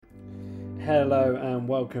Hello and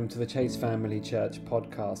welcome to the Chase Family Church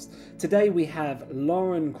podcast. Today we have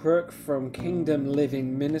Lauren Crook from Kingdom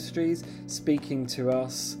Living Ministries speaking to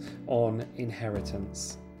us on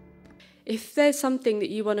inheritance. If there's something that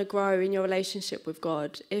you want to grow in your relationship with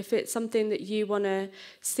God, if it's something that you want to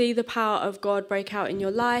see the power of God break out in your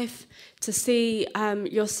life, to see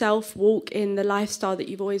yourself walk in the lifestyle that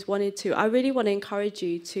you've always wanted to, I really want to encourage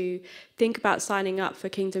you to think about signing up for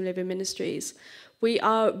Kingdom Living Ministries. We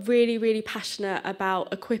are really, really passionate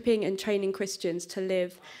about equipping and training Christians to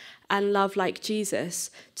live and love like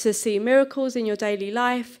Jesus, to see miracles in your daily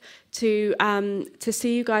life, to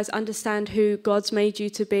see you guys understand who God's made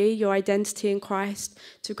you to be, your identity in Christ,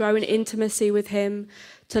 to grow in intimacy with him,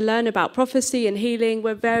 to learn about prophecy and healing.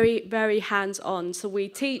 We're very, very hands-on. So we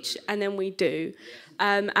teach and then we do.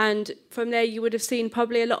 And from there, you would have seen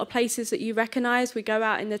probably a lot of places that you recognize. We go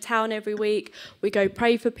out in the town every week. We go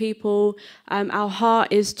pray for people. Our heart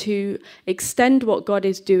is to extend what God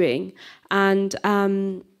is doing and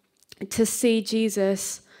to see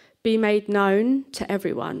Jesus be made known to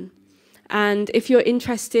everyone. And if you're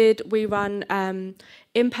interested, we run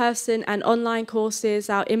in-person and online courses.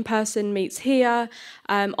 Our in-person meets here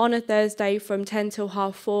on a Thursday from 10 till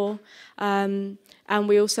 4:30. And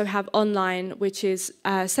we also have online, which is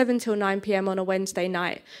 7 till 9 p.m. on a Wednesday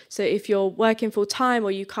night. So if you're working full time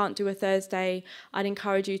or you can't do a Thursday, I'd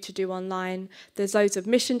encourage you to do online. There's loads of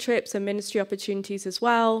mission trips and ministry opportunities as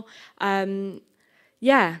well.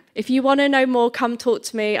 If you want to know more, come talk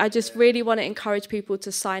to me. I just really want to encourage people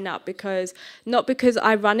to sign up not because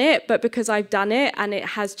I run it, but because I've done it and it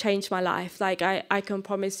has changed my life. Like I can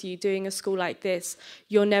promise you, doing a school like this,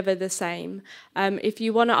 you're never the same. If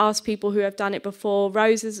you want to ask people who have done it before,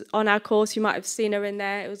 Rose is on our course. You might have seen her in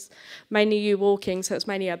there. It was mainly you walking, so it's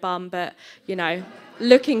mainly her bum, but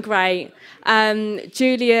looking great.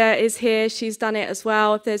 Julia is here. She's done it as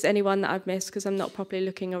well. If there's anyone that I've missed, because I'm not properly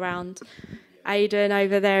looking around. Aidan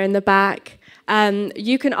over there in the back.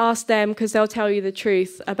 You can ask them because they'll tell you the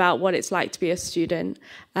truth about what it's like to be a student.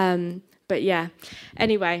 Anyway,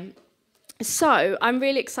 so I'm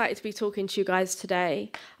really excited to be talking to you guys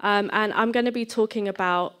today. And I'm going to be talking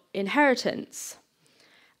about inheritance.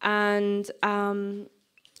 And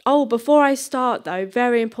before I start though,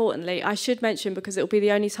 very importantly, I should mention, because it'll be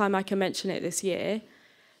the only time I can mention it this year,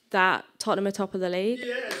 that Tottenham are top of the league.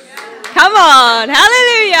 Yes. Come on,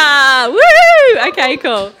 hallelujah, woo! Okay,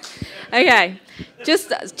 cool. Okay, just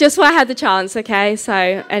where I had the chance, okay? So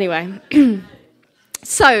anyway,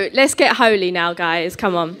 so let's get holy now, guys,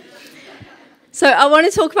 come on. So I want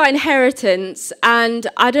to talk about inheritance, and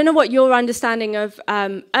I don't know what your understanding of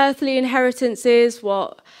earthly inheritance is,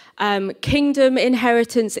 what kingdom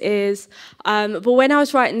inheritance is, but when I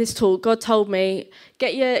was writing this talk, God told me,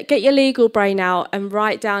 get your legal brain out and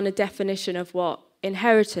write down a definition of what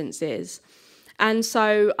inheritance is. And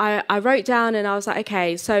so I wrote down and I was like,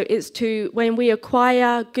 okay, so it's when we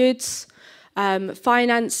acquire goods,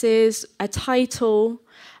 finances, a title,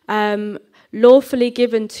 lawfully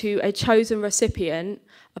given to a chosen recipient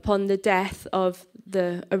upon the death of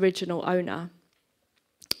the original owner.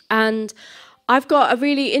 And I've got a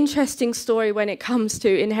really interesting story when it comes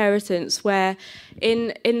to inheritance, where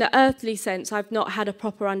in the earthly sense, I've not had a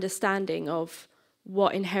proper understanding of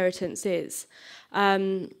what inheritance is.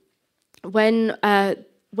 When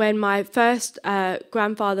my first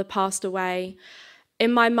grandfather passed away,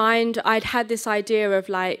 in my mind, I'd had this idea of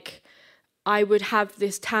like, I would have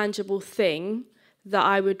this tangible thing that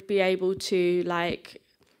I would be able to like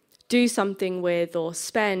do something with or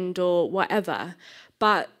spend or whatever.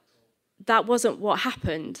 But that wasn't what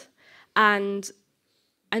happened. And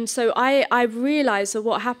so I realised that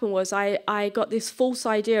what happened was I got this false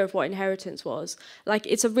idea of what inheritance was. Like,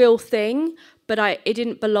 it's a real thing, but it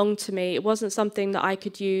didn't belong to me. It wasn't something that I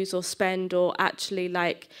could use or spend or actually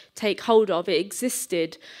like take hold of. It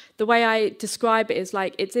existed. The way I describe it is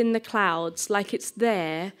like it's in the clouds, like it's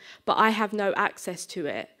there, but I have no access to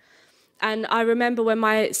it. And I remember when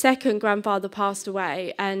my second grandfather passed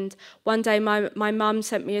away, and one day my mum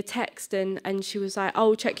sent me a text and she was like,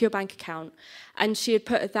 oh, check your bank account. And she had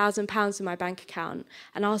put £1,000 in my bank account.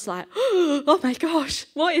 And I was like, oh my gosh,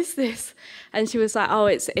 what is this? And she was like, oh,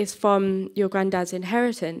 it's from your granddad's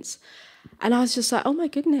inheritance. And I was just like, oh my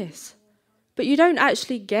goodness. But you don't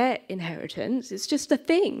actually get inheritance. It's just a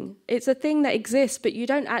thing. It's a thing that exists, but you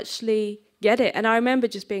don't actually get it. And I remember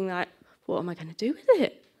just being like, what am I going to do with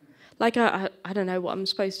it? Like, I don't know what I'm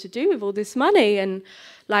supposed to do with all this money. And,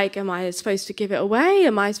 like, am I supposed to give it away?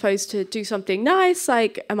 Am I supposed to do something nice?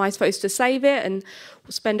 Like, am I supposed to save it and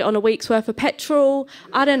spend it on a week's worth of petrol?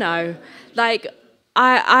 I don't know. Like,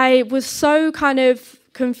 I was so kind of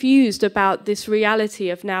confused about this reality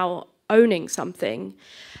of now owning something.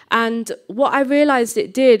 And what I realized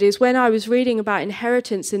it did is when I was reading about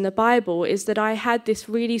inheritance in the Bible is that I had this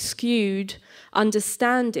really skewed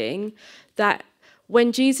understanding that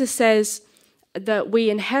when Jesus says that we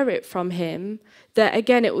inherit from him, that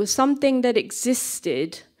again, it was something that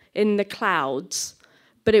existed in the clouds,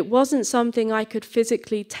 but it wasn't something I could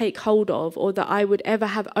physically take hold of or that I would ever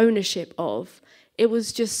have ownership of. It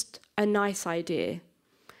was just a nice idea.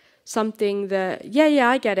 Something that, yeah,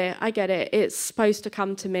 I get it. It's supposed to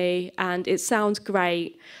come to me and it sounds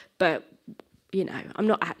great, but, I'm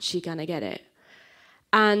not actually going to get it.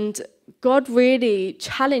 And God really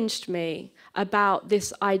challenged me about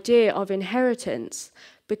this idea of inheritance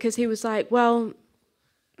because he was like, well,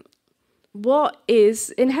 what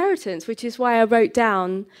is inheritance? Which is why I wrote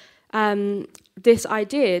down this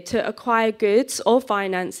idea to acquire goods or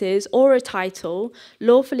finances or a title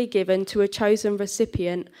lawfully given to a chosen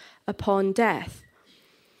recipient upon death.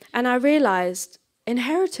 And I realized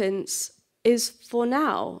inheritance is for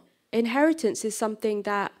now. Inheritance is something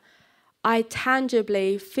that I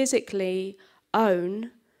tangibly, physically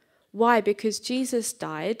own. Why? Because Jesus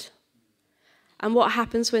died. And what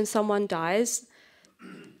happens when someone dies?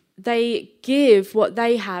 They give what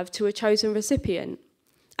they have to a chosen recipient.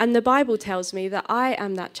 And the Bible tells me that I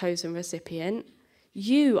am that chosen recipient.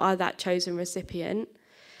 You are that chosen recipient.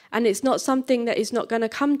 And it's not something that is not going to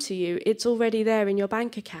come to you. It's already there in your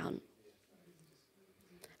bank account.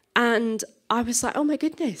 And I was like, oh my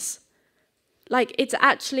goodness. Like, it's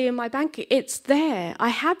actually in my bank. It's there. I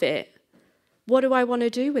have it. What do I want to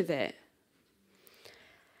do with it?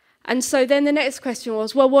 And so then the next question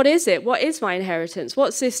was, well, what is it? What is my inheritance?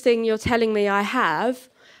 What's this thing you're telling me I have?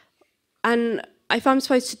 And if I'm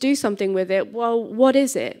supposed to do something with it, well, what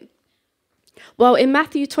is it? Well, in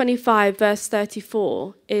Matthew 25, verse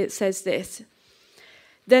 34, it says this.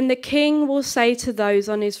 Then the king will say to those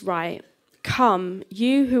on his right, come,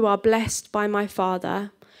 you who are blessed by my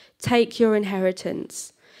Father, take your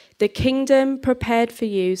inheritance, the kingdom prepared for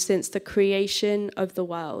you since the creation of the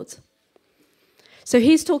world. So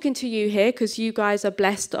he's talking to you here because you guys are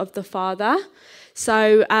blessed of the Father.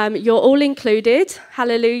 So you're all included.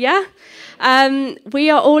 Hallelujah.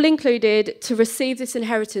 We are all included to receive this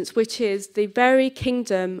inheritance, which is the very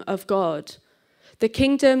kingdom of God. The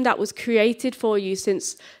kingdom that was created for you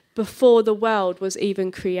since before the world was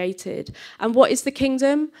even created. And what is the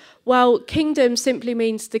kingdom? Well, kingdom simply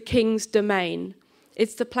means the king's domain.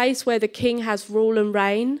 It's the place where the king has rule and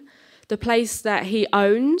reign, the place that he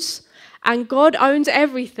owns. And God owns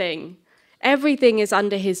everything. Everything is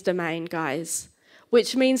under his domain, guys.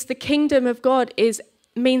 Which means the kingdom of God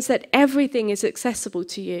means that everything is accessible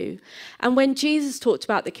to you. And when Jesus talked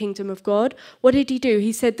about the kingdom of God, what did he do?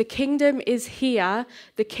 He said the kingdom is here,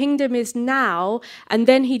 the kingdom is now, and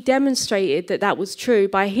then he demonstrated that that was true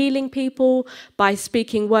by healing people, by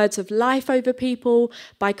speaking words of life over people,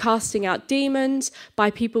 by casting out demons,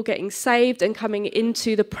 by people getting saved and coming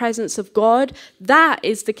into the presence of God. That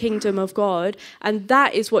is the kingdom of God, and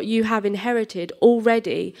that is what you have inherited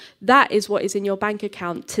already. That is what is in your bank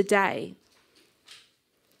account today.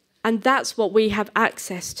 And that's what we have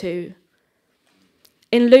access to.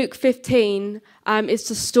 In Luke 15, it's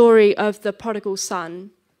the story of the prodigal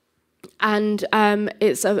son. And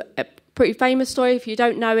it's a pretty famous story. If you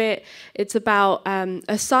don't know it, it's about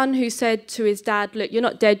a son who said to his dad, look, you're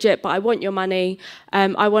not dead yet, but I want your money.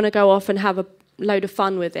 I want to go off and have a load of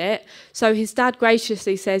fun with it. So his dad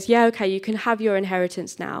graciously says, yeah, okay, you can have your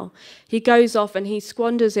inheritance now. He goes off and he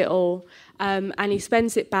squanders it all. And he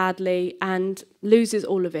spends it badly and loses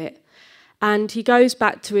all of it. And he goes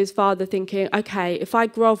back to his father thinking, okay, if I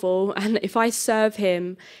grovel and if I serve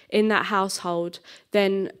him in that household,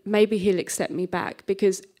 then maybe he'll accept me back,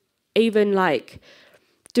 because even like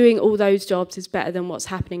doing all those jobs is better than what's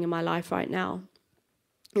happening in my life right now.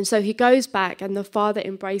 And so he goes back and the father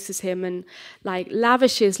embraces him and like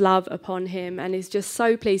lavishes love upon him and is just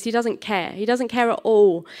so pleased. He doesn't care. He doesn't care at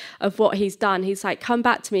all of what he's done. He's like, come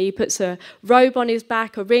back to me. He puts a robe on his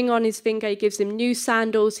back, a ring on his finger. He gives him new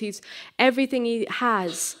sandals. Everything he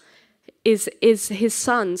has is his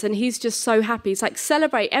son's, and he's just so happy. He's like,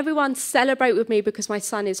 celebrate. Everyone celebrate with me because my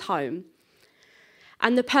son is home.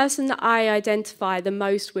 And the person that I identify the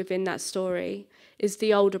most with in that story is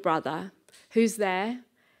the older brother who's there.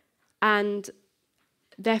 And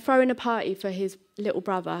they're throwing a party for his little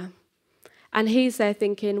brother. And he's there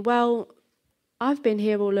thinking, well, I've been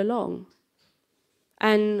here all along.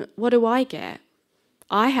 And what do I get?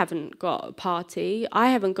 I haven't got a party. I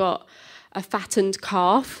haven't got a fattened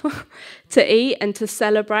calf to eat and to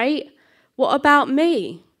celebrate. What about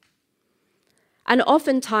me? And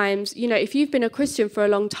oftentimes, if you've been a Christian for a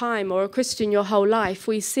long time or a Christian your whole life,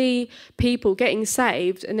 we see people getting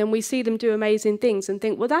saved and then we see them do amazing things and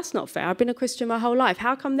think, well, that's not fair. I've been a Christian my whole life.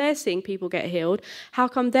 How come they're seeing people get healed? How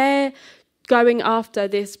come they're going after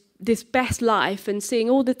this best life and seeing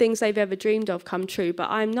all the things they've ever dreamed of come true, but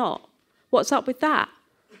I'm not? What's up with that?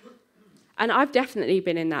 And I've definitely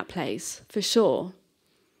been in that place, for sure.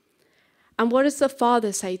 And what does the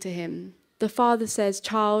Father say to him? The Father says,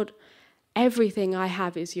 child, everything I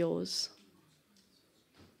have is yours.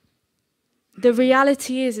 The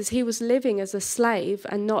reality is he was living as a slave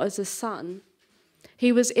and not as a son.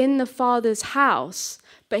 He was in the Father's house,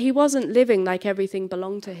 but he wasn't living like everything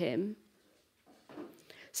belonged to him.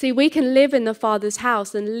 See, we can live in the Father's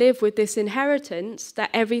house and live with this inheritance that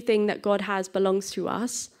everything that God has belongs to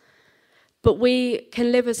us, but we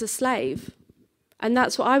can live as a slave. And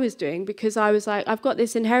that's what I was doing, because I was like, I've got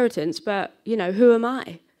this inheritance, but, who am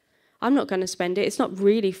I? I'm not going to spend it. It's not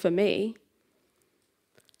really for me.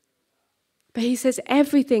 But he says,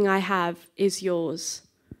 everything I have is yours.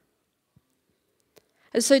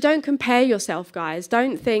 And so don't compare yourself, guys.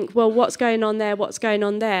 Don't think, well, what's going on there? What's going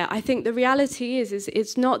on there? I think the reality is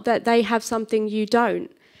it's not that they have something you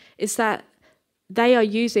don't. It's that they are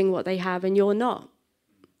using what they have and you're not.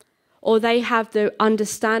 Or they have the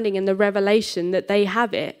understanding and the revelation that they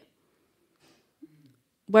have it.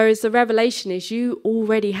 Whereas the revelation is you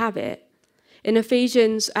already have it. In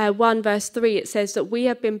Ephesians 1 verse 3, it says that we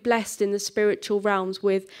have been blessed in the spiritual realms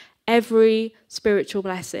with every spiritual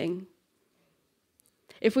blessing.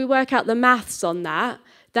 If we work out the maths on that,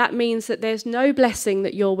 that means that there's no blessing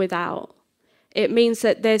that you're without. It means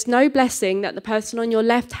that there's no blessing that the person on your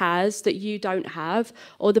left has that you don't have,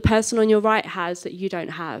 or the person on your right has that you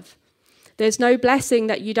don't have. There's no blessing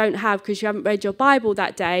that you don't have because you haven't read your Bible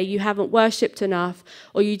that day, you haven't worshipped enough,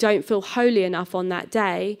 or you don't feel holy enough on that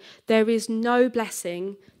day. There is no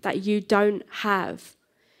blessing that you don't have.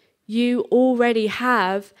 You already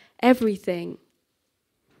have everything.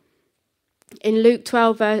 In Luke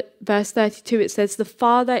 12, verse 32, it says, the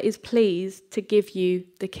Father is pleased to give you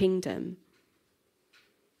the kingdom.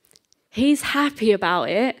 He's happy about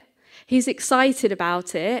it. He's excited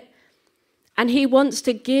about it. And he wants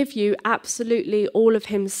to give you absolutely all of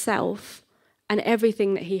himself and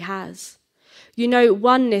everything that he has.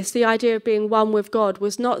 Oneness, the idea of being one with God,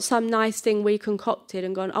 was not some nice thing we concocted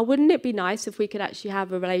and gone, oh, wouldn't it be nice if we could actually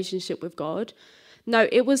have a relationship with God? No,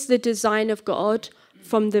 it was the design of God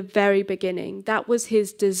from the very beginning. That was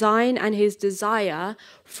his design and his desire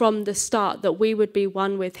from the start, that we would be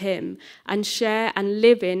one with him and share and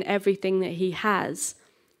live in everything that he has.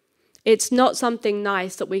 It's not something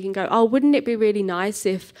nice that we can go, oh, wouldn't it be really nice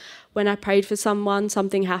if when I prayed for someone,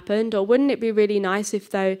 something happened? Or wouldn't it be really nice if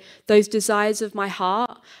those desires of my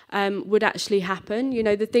heart would actually happen?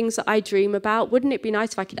 The things that I dream about, wouldn't it be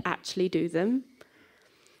nice if I could actually do them?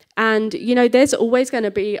 And, there's always going to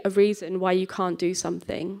be a reason why you can't do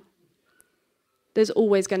something. There's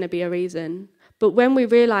always going to be a reason. But when we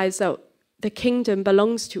realize that the kingdom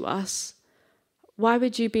belongs to us, why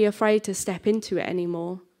would you be afraid to step into it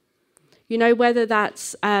anymore? Whether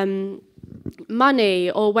that's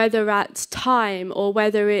money, or whether that's time, or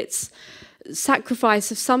whether it's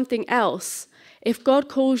sacrifice of something else. If God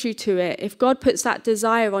calls you to it, if God puts that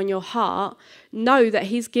desire on your heart, know that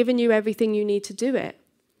he's given you everything you need to do it.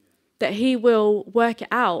 That he will work it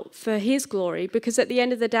out for his glory, because at the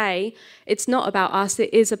end of the day, it's not about us,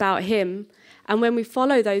 it is about him. And when we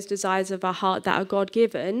follow those desires of our heart that are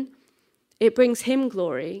God-given, it brings him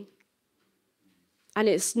glory. And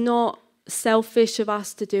it's not selfish of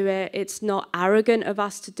us to do it. It's not arrogant of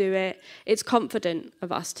us to do it. It's confident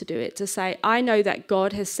of us to do it, to say, I know that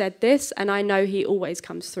God has said this, and I know he always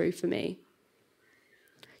comes through for me.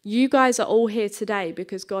 You guys are all here today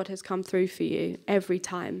because God has come through for you every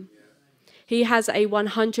time. He has a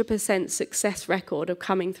 100% success record of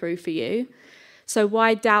coming through for you. So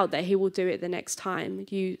why doubt that he will do it the next time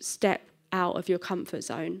you step out of your comfort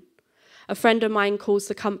zone? A friend of mine calls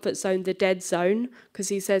the comfort zone the dead zone, because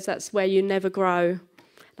he says that's where you never grow. And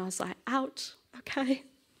I was like, ouch, okay.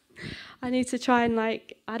 I need to try and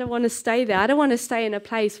I don't want to stay there. I don't want to stay in a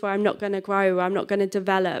place where I'm not going to grow, where I'm not going to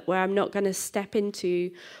develop, where I'm not going to step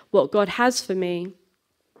into what God has for me.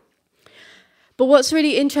 But what's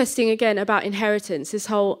really interesting, again, about inheritance, this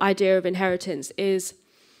whole idea of inheritance, is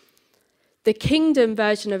the kingdom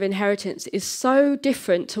version of inheritance is so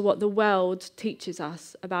different to what the world teaches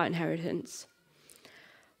us about inheritance.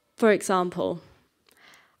 For example,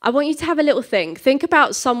 I want you to have a little think. Think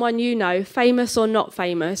about someone you know, famous or not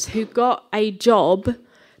famous, who got a job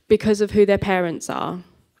because of who their parents are.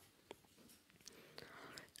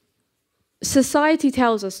 society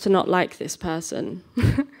tells us to not like this person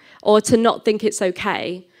or to not think it's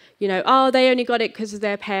okay. You know, oh, they only got it because of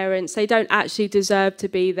their parents. They don't actually deserve to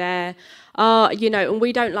be there. You know, and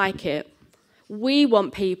we don't like it. We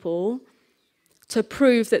want people to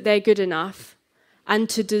prove that they're good enough and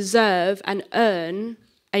to deserve and earn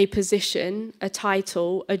a position, a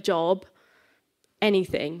title, a job,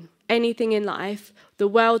 anything in life. The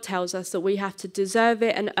world tells us that we have to deserve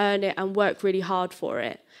it and earn it and work really hard for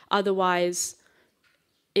it. Otherwise,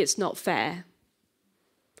 it's not fair.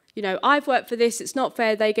 You know, I've worked for this, it's not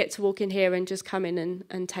fair they get to walk in here and just come in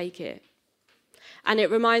and take it. And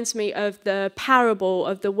it reminds me of the parable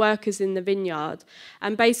of the workers in the vineyard.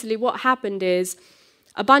 And basically what happened is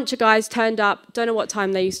a bunch of guys turned up, don't know what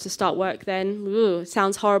time they used to start work then. Ooh,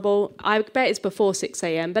 sounds horrible. I bet it's before 6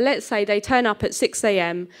 a.m. But let's say they turn up at 6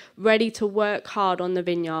 a.m. ready to work hard on the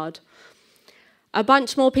vineyard. A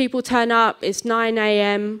bunch more people turn up, it's 9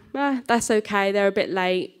 a.m. That's okay, they're a bit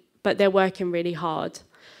late, but they're working really hard.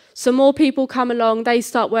 Some more people come along, they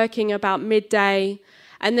start working about midday,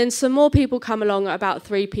 and then some more people come along at about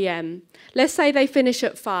 3 p.m. Let's say they finish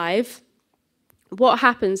at 5. What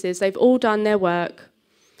happens is they've all done their work,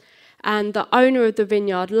 and the owner of the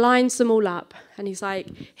vineyard lines them all up, and he's like,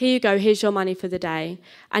 here you go, here's your money for the day.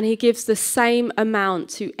 And he gives the same amount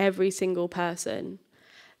to every single person.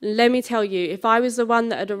 Let me tell you, if I was the one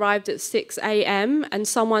that had arrived at 6 a.m. and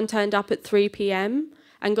someone turned up at 3 p.m.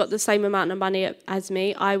 and got the same amount of money as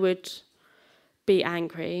me, I would be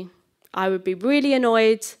angry. I would be really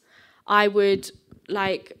annoyed. I would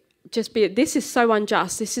just be, this is so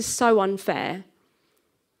unjust. This is so unfair.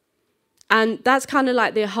 And that's kind of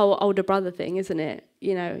like the whole older brother thing, isn't it?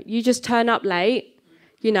 You know, you just turn up late.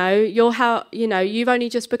 You know, you've only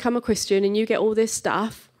just become a Christian and you get all this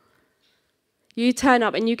stuff. You turn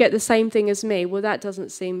up and you get the same thing as me. Well, that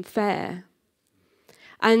doesn't seem fair.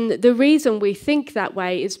 And the reason we think that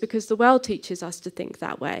way is because the world teaches us to think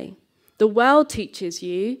that way. The world teaches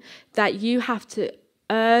you that you have to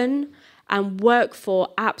earn and work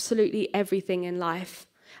for absolutely everything in life.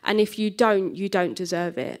 And if you don't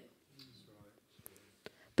deserve it.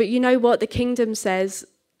 But you know what? The kingdom says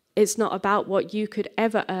it's not about what you could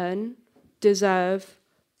ever earn, deserve,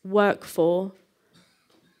 work for.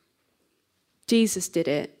 Jesus did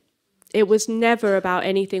it. It was never about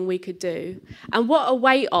anything we could do. And what a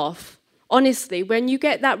weight off. Honestly, when you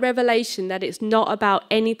get that revelation that it's not about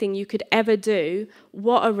anything you could ever do,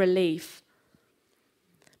 what a relief.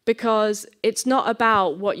 Because it's not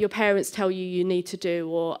about what your parents tell you need to do,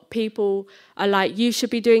 or people are like, you should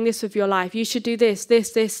be doing this with your life. You should do this,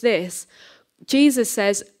 this, this, this. Jesus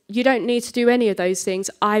says, you don't need to do any of those things.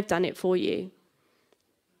 I've done it for you.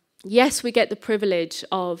 Yes, we get the privilege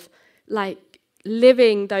of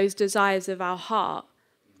living those desires of our heart,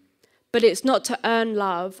 but it's not to earn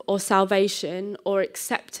love or salvation or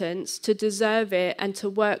acceptance, to deserve it and to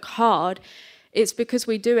work hard. It's because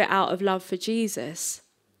we do it out of love for Jesus.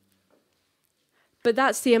 But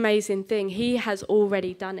that's the amazing thing. He has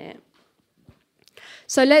already done it.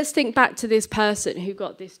 So let's think back to this person who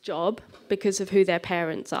got this job because of who their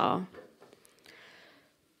parents are.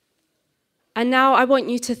 And now I want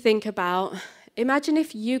you to think about, imagine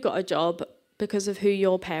if you got a job because of who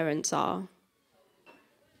your parents are.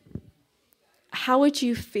 How would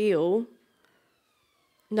you feel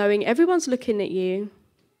knowing everyone's looking at you,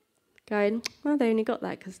 going, well, they only got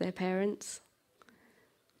that because they're parents?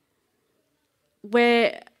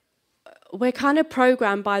 We're kind of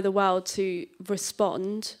programmed by the world to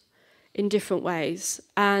respond in different ways.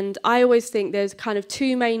 And I always think there's kind of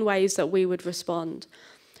 2 main ways that we would respond.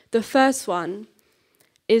 The first one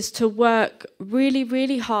is to work really,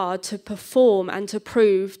 really hard to perform and to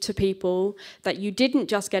prove to people that you didn't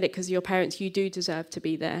just get it because of your parents, you do deserve to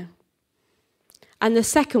be there. And the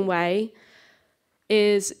second way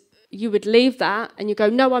is you would leave that and you go,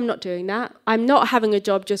 no, I'm not doing that. I'm not having a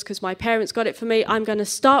job just because my parents got it for me. I'm going to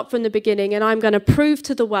start from the beginning and I'm going to prove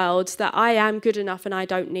to the world that I am good enough and I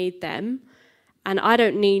don't need them. And I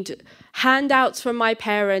don't need handouts from my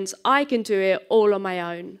parents. I can do it all on my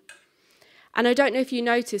own. And I don't know if you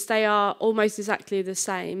noticed, they are almost exactly the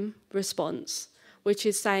same response, which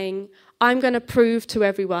is saying, I'm going to prove to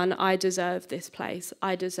everyone I deserve this place.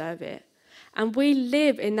 I deserve it. And we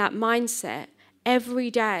live in that mindset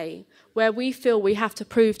every day where we feel we have to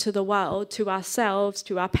prove to the world, to ourselves,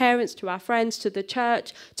 to our parents, to our friends, to the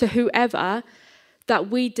church, to whoever, that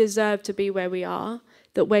we deserve to be where we are,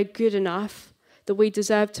 that we're good enough, that we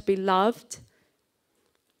deserve to be loved,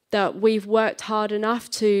 that we've worked hard enough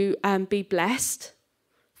to be blessed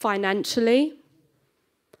financially,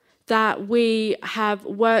 that we have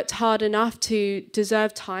worked hard enough to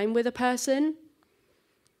deserve time with a person.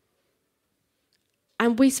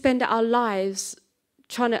 And we spend our lives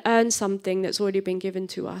trying to earn something that's already been given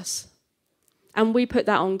to us. And we put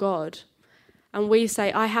that on God. And we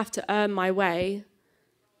say, I have to earn my way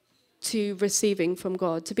to receiving from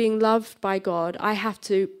God, to being loved by God. I have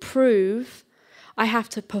to prove, I have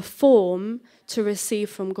to perform to receive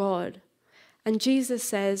from God. And Jesus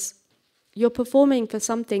says, you're performing for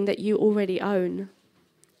something that you already own.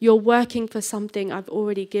 You're working for something I've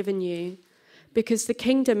already given you, because the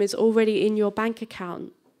kingdom is already in your bank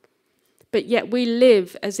account. But yet we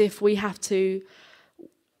live as if we have to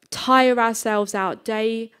tire ourselves out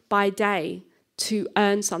day by day to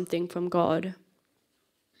earn something from God.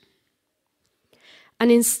 And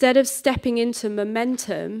instead of stepping into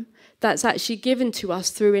momentum that's actually given to us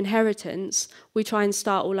through inheritance, we try and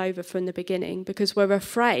start all over from the beginning, because we're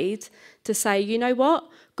afraid to say, you know what?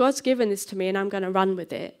 God's given this to me and I'm going to run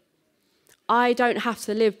with it. I don't have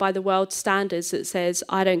to live by the world's standards that says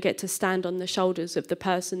I don't get to stand on the shoulders of the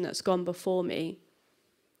person that's gone before me.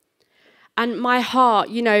 And my heart,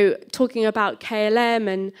 talking about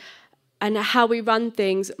KLM and how we run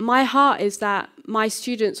things, my heart is that my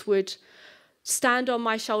students would stand on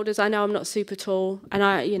my shoulders. I know I'm not super tall,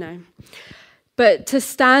 and but to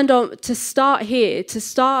start here, to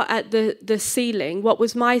start at the ceiling, what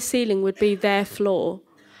was my ceiling would be their floor.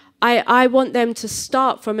 I want them to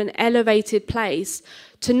start from an elevated place,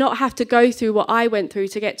 to not have to go through what I went through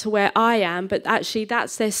to get to where I am, but actually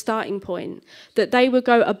that's their starting point, that they would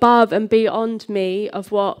go above and beyond me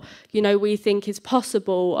of what, we think is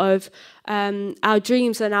possible, of our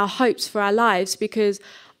dreams and our hopes for our lives, because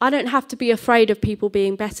I don't have to be afraid of people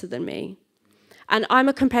being better than me. And I'm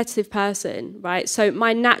a competitive person, right? So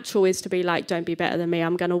my natural is to be like, don't be better than me,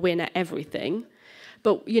 I'm going to win at everything.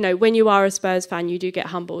 But, when you are a Spurs fan, you do get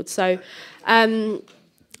humbled. So,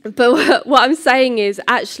 but what I'm saying is,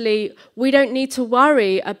 actually, we don't need to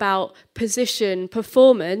worry about position,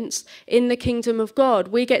 performance in the kingdom of God.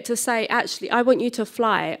 We get to say, actually, I want you to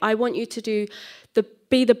fly. I want you to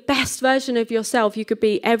be the best version of yourself you could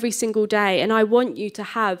be every single day. And I want you to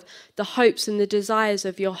have the hopes and the desires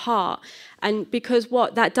of your heart. And because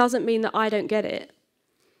that doesn't mean that I don't get it.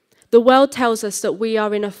 The world tells us that we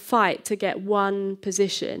are in a fight to get one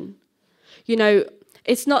position.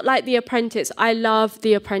 It's not like The Apprentice. I love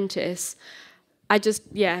The Apprentice.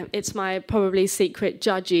 It's my probably secret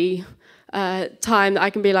judgy time that I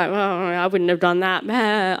can be like, oh, I wouldn't have done that.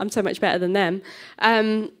 I'm so much better than them.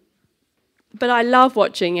 But I love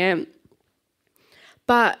watching it.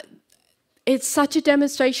 But it's such a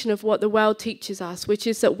demonstration of what the world teaches us, which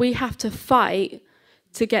is that we have to fight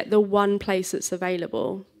to get the one place that's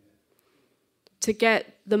available, to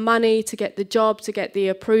get the money, to get the job, to get the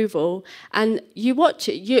approval. And you watch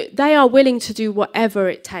it, they are willing to do whatever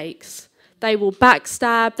it takes. They will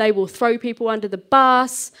backstab, they will throw people under the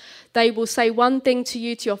bus, they will say one thing to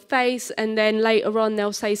you to your face, and then later on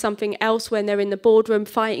they'll say something else when they're in the boardroom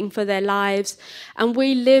fighting for their lives. And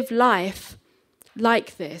we live life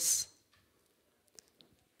like this.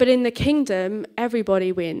 But in the kingdom,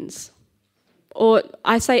 everybody wins. Or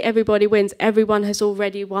I say everybody wins, everyone has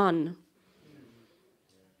already won.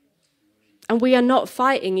 And we are not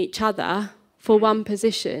fighting each other for one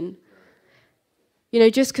position.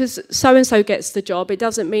 Just because so-and-so gets the job, it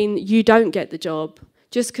doesn't mean you don't get the job.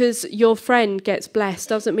 Just because your friend gets blessed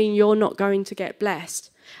doesn't mean you're not going to get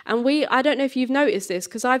blessed. And I don't know if you've noticed this,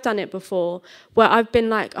 because I've done it before, where I've been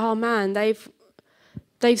like, oh man, they've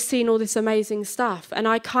seen all this amazing stuff. And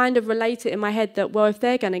I kind of relate it in my head that, well, if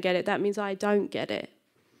they're going to get it, that means I don't get it.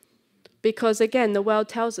 Because again, the world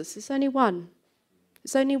tells us it's only one.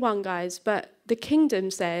 It's only one, guys. But the kingdom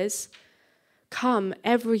says, come,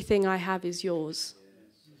 everything I have is yours.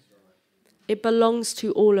 It belongs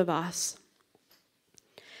to all of us.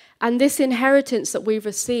 And this inheritance that we've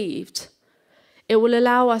received, it will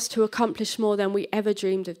allow us to accomplish more than we ever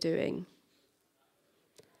dreamed of doing.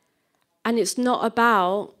 And it's not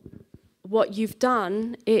about what you've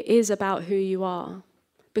done, it is about who you are.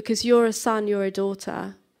 Because you're a son, you're a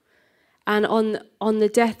daughter. And on the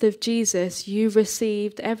death of Jesus, you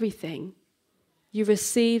received everything. You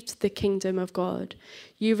received the kingdom of God.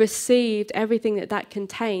 You received everything that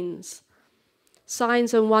contains.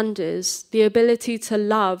 Signs and wonders, the ability to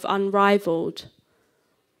love unrivaled,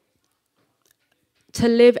 to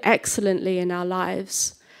live excellently in our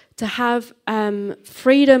lives, to have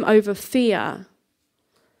freedom over fear,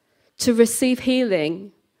 to receive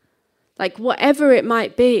healing, like whatever it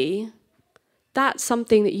might be, that's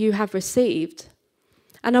something that you have received.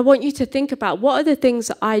 And I want you to think about, what are the things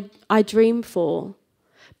that I dream for?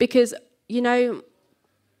 Because,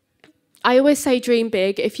 I always say dream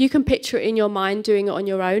big. If you can picture it in your mind, doing it on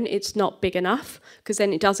your own, it's not big enough, because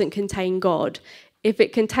then it doesn't contain God. If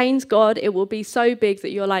it contains God, it will be so big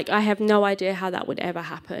that you're like, I have no idea how that would ever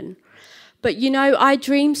happen. But, you know, I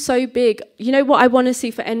dream so big. You know what I want to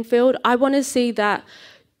see for Enfield? I want to see that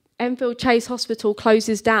Enfield Chase Hospital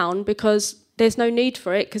closes down because there's no need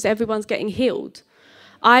for it because everyone's getting healed.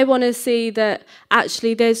 I want to see that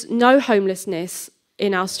actually there's no homelessness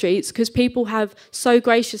in our streets because people have so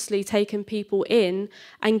graciously taken people in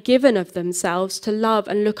and given of themselves to love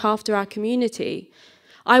and look after our community.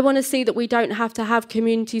 I want to see that we don't have to have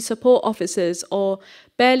community support officers or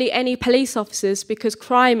barely any police officers because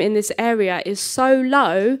crime in this area is so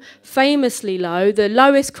low, famously low, the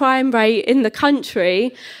lowest crime rate in the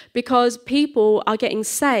country, because people are getting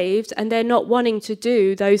saved and they're not wanting to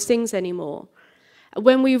do those things anymore.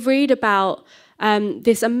 When we read about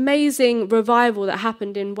this amazing revival that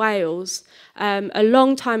happened in Wales a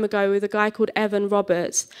long time ago with a guy called Evan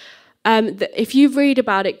Roberts, if you read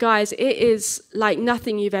about it, guys, it is like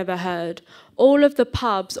nothing you've ever heard. All of the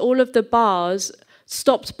pubs, all of the bars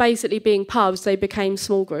stopped basically being pubs. They became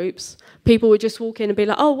small groups. People would just walk in and be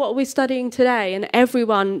like, oh, what are we studying today? And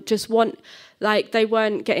everyone just they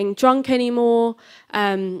weren't getting drunk anymore.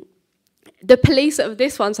 The police,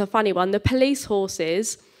 this one's a funny one, the police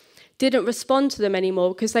horses didn't respond to them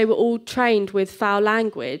anymore because they were all trained with foul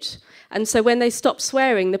language. And so when they stopped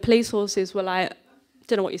swearing, the police horses were like,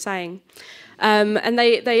 don't know what you're saying. And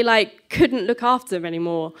they like couldn't look after them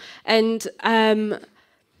anymore. And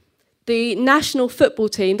the national football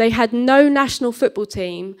team, they had no national football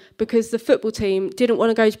team because the football team didn't want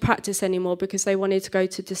to go to practice anymore because they wanted to go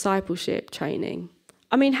to discipleship training.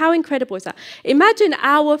 I mean, how incredible is that? Imagine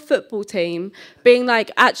our football team being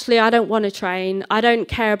like, actually, I don't want to train. I don't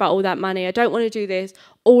care about all that money. I don't want to do this.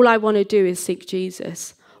 All I want to do is seek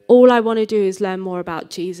Jesus. All I want to do is learn more about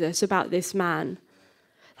Jesus, about this man.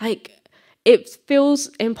 Like, it feels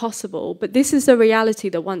impossible, but this is a reality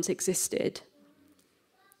that once existed.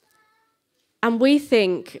 And we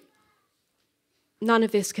think none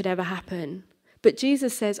of this could ever happen. But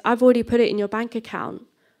Jesus says, I've already put it in your bank account.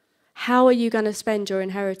 How are you going to spend your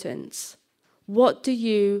inheritance? What do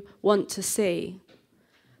you want to see?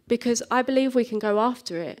 Because I believe we can go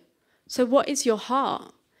after it. So what is your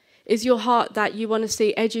heart? Is your heart that you want to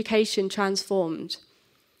see education transformed?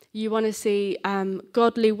 You want to see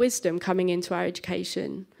godly wisdom coming into our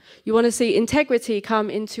education. You want to see integrity come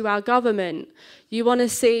into our government. You want to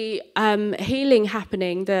see healing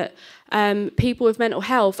happening, that people with mental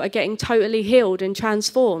health are getting totally healed and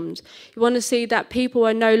transformed. You want to see that people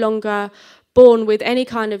are no longer born with any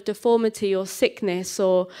kind of deformity or sickness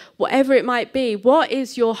or whatever it might be. What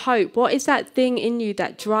is your hope? What is that thing in you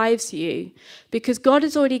that drives you? Because God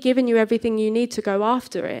has already given you everything you need to go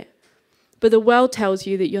after it. But the world tells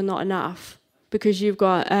you that you're not enough because you've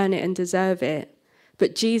got to earn it and deserve it.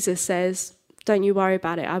 But Jesus says, don't you worry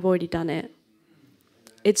about it. I've already done it.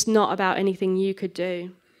 It's not about anything you could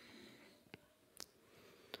do.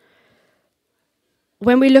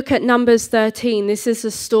 When we look at Numbers 13, this is a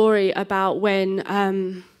story about when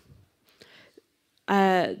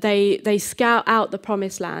they scout out the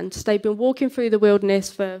promised land. They've been walking through the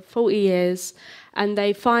wilderness for 40 years, and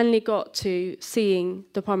they finally got to seeing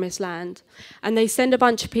the promised land. And they send a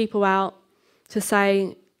bunch of people out to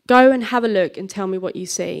say, go and have a look and tell me what you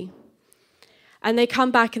see. And they come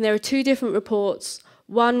back, and there are two different reports.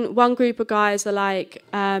 One group of guys are like,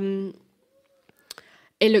 it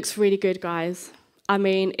looks really good, guys. I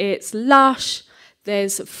mean, it's lush,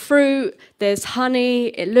 there's fruit, there's honey,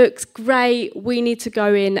 it looks great, we need to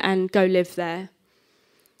go in and go live there.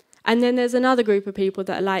 And then there's another group of people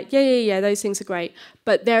that are like, yeah, those things are great.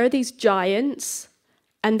 But there are these giants,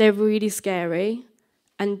 and they're really scary,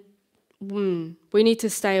 and we need to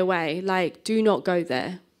stay away. Like, do not go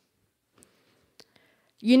there.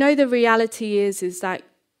 You know, the reality is that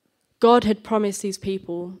God had promised these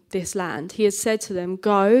people this land. He has said to them,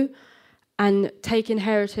 go and take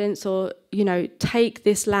inheritance, or, take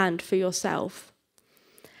this land for yourself.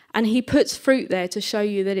 And he puts fruit there to show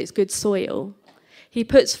you that it's good soil. He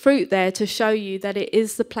puts fruit there to show you that it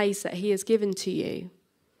is the place that he has given to you.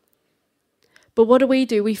 But what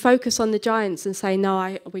do? We focus on the giants and say,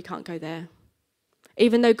 no, we can't go there.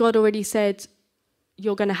 Even though God already said,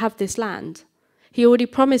 you're going to have this land. He already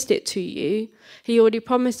promised it to you. He already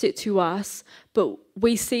promised it to us. But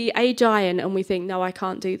we see a giant and we think, no, I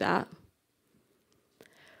can't do that.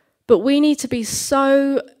 But we need to be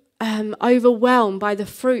so overwhelmed by the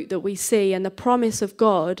fruit that we see and the promise of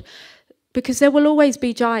God, because there will always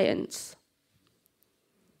be giants.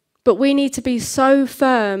 But we need to be so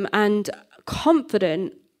firm and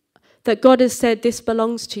confident that God has said this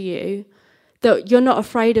belongs to you, that you're not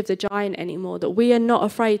afraid of the giant anymore, that we are not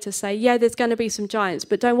afraid to say, yeah, there's going to be some giants,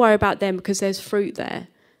 but don't worry about them because there's fruit there.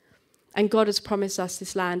 And God has promised us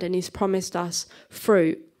this land, and he's promised us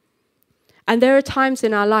fruit. And there are times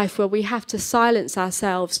in our life where we have to silence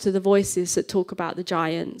ourselves to the voices that talk about the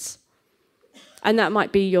giants. And that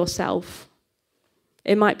might be yourself.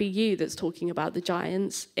 It might be you that's talking about the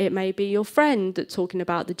giants. It may be your friend that's talking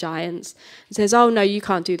about the giants and says, oh, no, you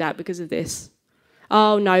can't do that because of this.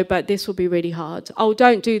 Oh, no, but this will be really hard. Oh,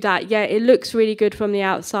 don't do that. Yeah, it looks really good from the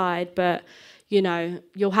outside, but, you know,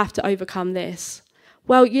 you'll have to overcome this.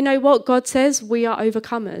 Well, you know what God says? We are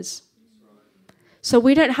overcomers. So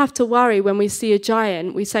we don't have to worry when we see a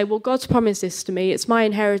giant. We say, well, God's promised this to me. It's my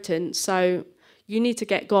inheritance, so you need to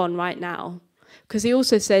get gone right now. Because he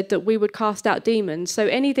also said that we would cast out demons. So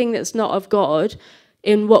anything that's not of God,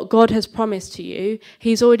 in what God has promised to you,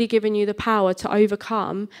 he's already given you the power to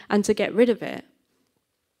overcome and to get rid of it.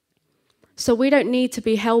 So we don't need to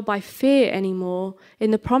be held by fear anymore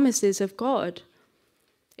in the promises of God,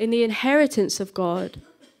 in the inheritance of God.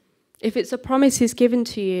 If it's a promise he's given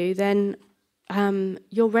to you, then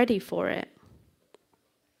you're ready for it.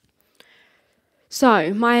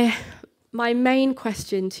 So my main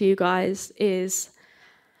question to you guys is,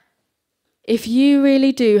 if you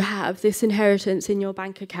really do have this inheritance in your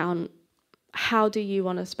bank account, how do you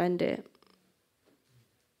want to spend it?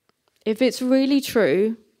 If it's really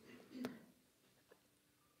true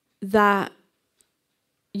that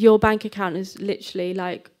your bank account is literally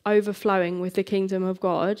like overflowing with the kingdom of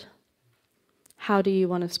God, how do you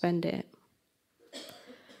want to spend it?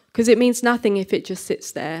 Because it means nothing if it just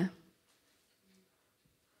sits there.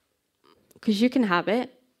 Because you can have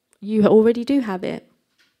it. You already do have it.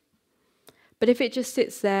 But if it just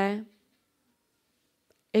sits there,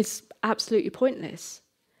 it's absolutely pointless.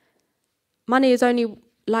 Money is only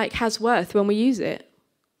has worth when we use it.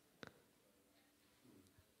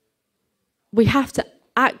 We have to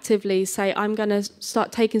actively say, I'm going to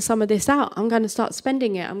start taking some of this out. I'm going to start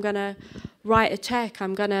spending it. I'm going to write a check.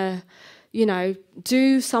 I'm going to,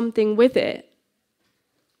 do something with it.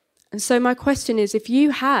 And so my question is, if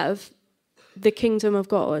you have the kingdom of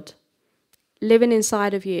God living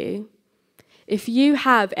inside of you, if you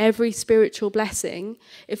have every spiritual blessing,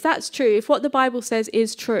 if that's true, if what the Bible says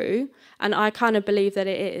is true, and I kind of believe that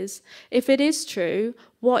it is, if it is true,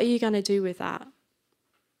 what are you going to do with that?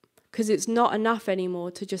 Because it's not enough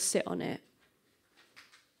anymore to just sit on it.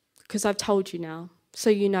 Because I've told you now, so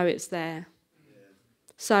you know it's there. Yeah.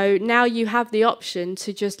 So now you have the option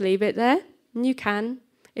to just leave it there, and you can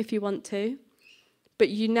if you want to. But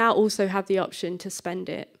you now also have the option to spend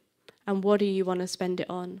it. And what do you want to spend it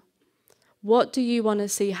on? What do you want to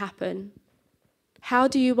see happen? How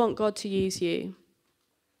do you want God to use you?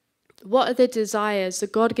 What are the desires, the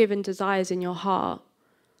God-given desires in your heart?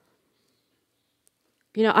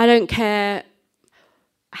 I don't care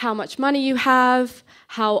how much money you have,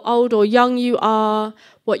 how old or young you are,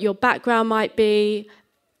 what your background might be,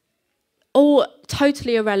 all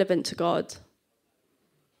totally irrelevant to God.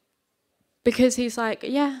 Because he's like,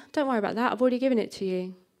 yeah, don't worry about that. I've already given it to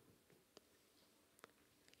you.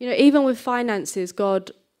 Even with finances, God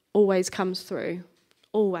always comes through.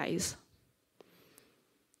 Always.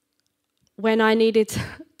 When I needed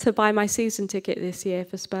to buy my season ticket this year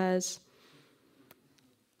for Spurs,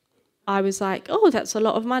 I was like, oh, that's a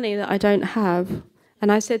lot of money that I don't have.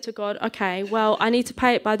 And I said to God, okay, well, I need to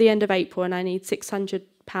pay it by the end of April and I need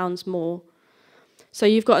 £600 more. So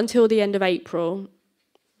you've got until the end of April.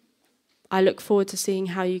 I look forward to seeing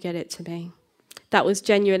how you get it to me. That was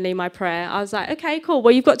genuinely my prayer. I was like, okay, cool.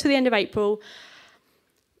 Well, you've got to the end of April.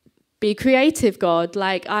 Be creative, God.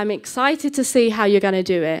 I'm excited to see how you're going to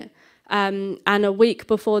do it. And a week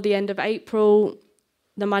before the end of April,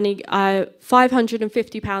 the money,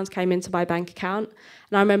 £550 came into my bank account.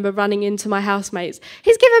 And I remember running into my housemates.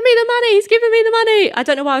 He's given me the money. He's given me the money. I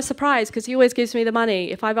don't know why I was surprised, because he always gives me the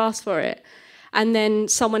money if I've asked for it. And then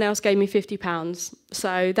someone else gave me £50.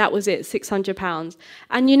 So that was it, £600.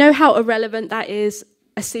 And you know how irrelevant that is,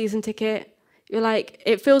 a season ticket? You're like,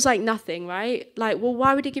 it feels like nothing, right? Well,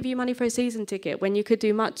 why would he give you money for a season ticket when you could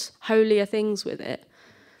do much holier things with it?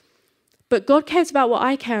 But God cares about what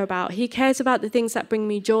I care about. He cares about the things that bring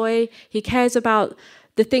me joy. He cares about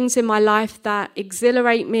the things in my life that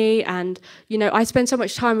exhilarate me. And, I spend so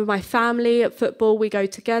much time with my family at football. We go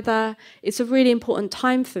together. It's a really important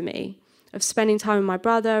time for me, of spending time with my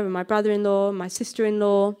brother and my brother-in-law and my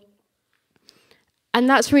sister-in-law. And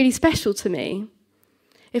that's really special to me.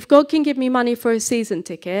 If God can give me money for a season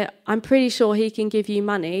ticket, I'm pretty sure he can give you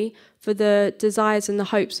money for the desires and the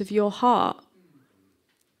hopes of your heart.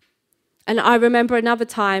 And I remember another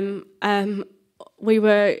time we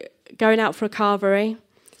were going out for a carvery,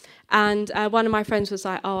 and one of my friends was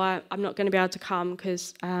like, oh, I'm not going to be able to come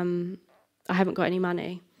because I haven't got any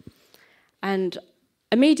money. And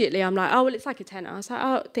immediately I'm like, oh, well, it's like a tenner. I was like,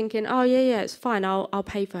 oh, thinking, oh, yeah, it's fine, I'll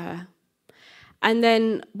pay for her. And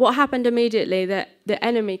then what happened immediately, that the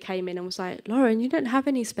enemy came in and was like, Lauren, you don't have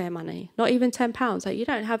any spare money, not even £10. Like, you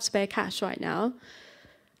don't have spare cash right now.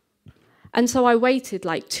 And so I waited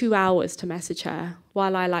like 2 hours to message her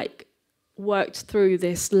while I like worked through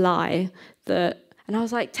this lie and I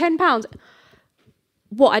was like, £10?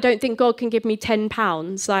 What, I don't think God can give me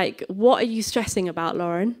 £10? Like, what are you stressing about,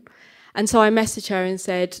 Lauren? And so I messaged her and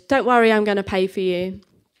said, don't worry, I'm going to pay for you.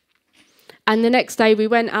 And the next day we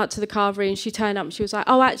went out to the carvery and she turned up and she was like,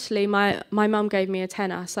 oh, actually, my mum gave me a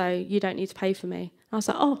tenner, so you don't need to pay for me. I was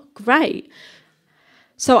like, oh, great.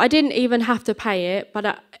 So I didn't even have to pay it,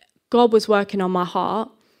 but God was working on my heart.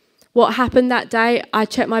 What happened that day, I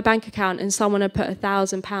checked my bank account and someone had put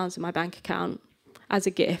 £1,000 in my bank account as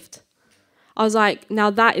a gift. I was like, now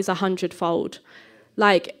that is 100-fold.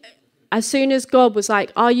 Like, as soon as God was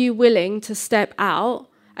like, are you willing to step out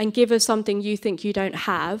and give us something you think you don't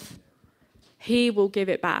have? He will give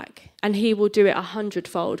it back, and he will do it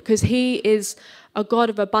 100-fold, because he is a God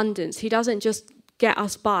of abundance. He doesn't just get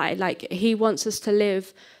us by. Like, he wants us to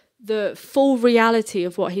live the full reality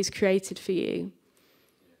of what he's created for you.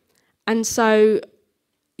 And so,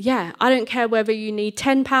 yeah, I don't care whether you need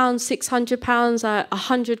 £10, £600,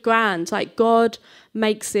 100 grand. Like, God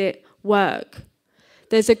makes it work.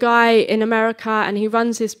 There's a guy in America, and he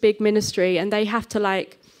runs this big ministry, and they have to,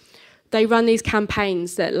 they run these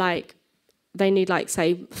campaigns that, they need,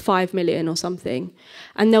 say, 5 million or something.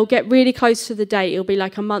 And they'll get really close to the date. It'll be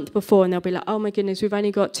like a month before, and they'll be like, oh, my goodness, we've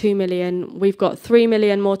only got 2 million. We've got 3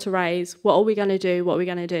 million more to raise. What are we going to do? What are we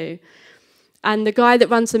going to do? And the guy that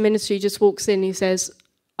runs the ministry just walks in. He says,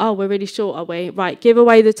 oh, we're really short, are we? Right, give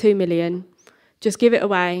away the 2 million. Just give it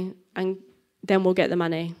away, and then we'll get the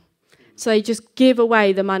money. So they just give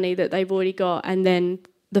away the money that they've already got, and then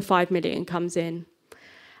the 5 million comes in.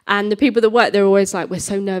 And the people that work there are always like, we're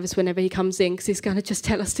so nervous whenever he comes in, because he's going to just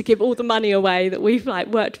tell us to give all the money away that we've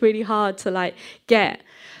worked really hard to get.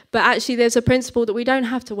 But actually there's a principle that we don't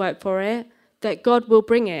have to work for it, that God will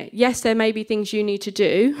bring it. Yes, there may be things you need to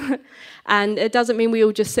do, and it doesn't mean we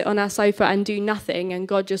all just sit on our sofa and do nothing and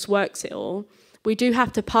God just works it all. We do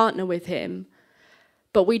have to partner with him,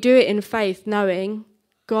 but we do it in faith, knowing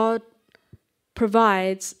God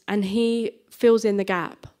provides and he fills in the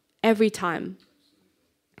gap every time.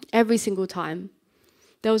 Every single time.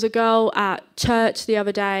 There was a girl at church the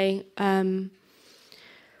other day,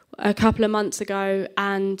 a couple of months ago,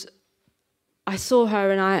 and I saw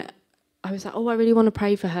her and I was like, oh, I really want to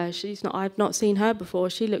pray for her. I've not seen her before.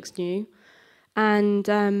 She looks new. And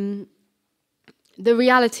the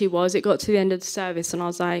reality was, it got to the end of the service and I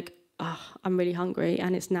was like, oh, I'm really hungry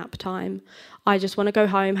and it's nap time. I just want to go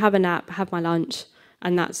home, have a nap, have my lunch,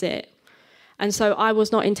 and that's it. And so I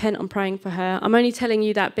was not intent on praying for her. I'm only telling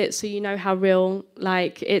you that bit so you know how real,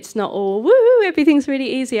 it's not all, woo, everything's really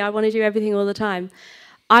easy. I want to do everything all the time.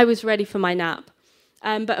 I was ready for my nap.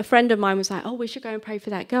 But a friend of mine was like, oh, we should go and pray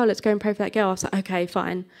for that girl. Let's go and pray for that girl. I was like, okay,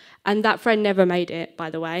 fine. And that friend never made it,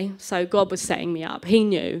 by the way. So God was setting me up. He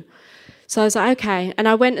knew. So I was like, okay. And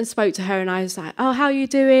I went and spoke to her and I was like, oh, how are you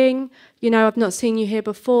doing? I've not seen you here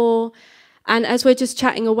before. And as we're just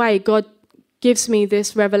chatting away, God gives me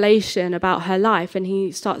this revelation about her life, and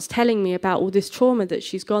he starts telling me about all this trauma that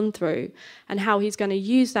she's gone through and how he's going to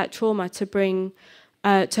use that trauma to bring,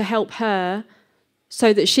 to help her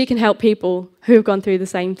so that she can help people who have gone through the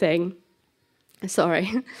same thing.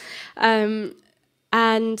 Sorry. And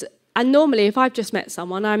normally if I've just met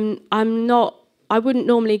someone, I wouldn't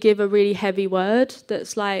normally give a really heavy word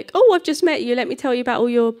that's like, oh, I've just met you, let me tell you about all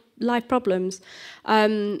your life problems.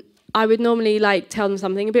 I would normally tell them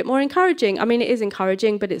something a bit more encouraging. I mean, it is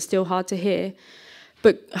encouraging, but it's still hard to hear.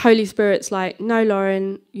 But Holy Spirit's like, no,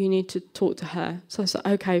 Lauren, you need to talk to her. So I was like,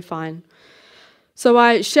 okay, fine. So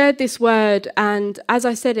I shared this word, and as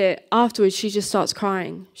I said it, afterwards she just starts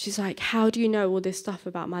crying. She's like, how do you know all this stuff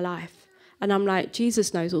about my life? And I'm like,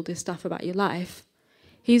 Jesus knows all this stuff about your life.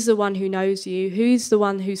 He's the one who knows you. He's the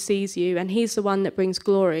one who sees you, and he's the one that brings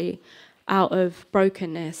glory out of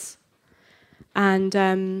brokenness. And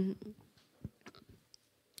then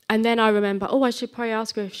I remember, I should probably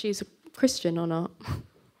ask her if she's a Christian or not.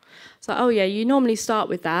 So, oh yeah, you normally start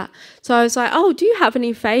with that. So I was like, oh, do you have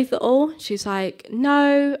any faith at all? She's like,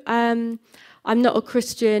 no, I'm not a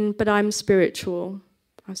Christian, but I'm spiritual.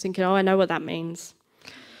 I was thinking, oh, I know what that means.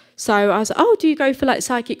 So I was like, oh, do you go for like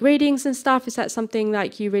psychic readings and stuff? Is that something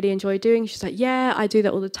like you really enjoy doing? She's like, yeah, I do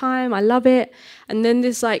that all the time. I love it. And then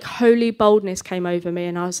this like holy boldness came over me,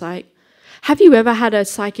 and I was like, have you ever had a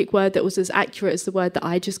psychic word that was as accurate as the word that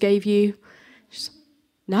I just gave you? She's like,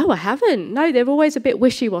 no, I haven't. No, they're always a bit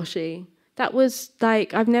wishy-washy. That was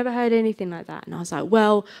like, I've never heard anything like that. And I was like,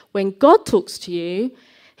 well, when God talks to you,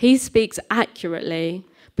 he speaks accurately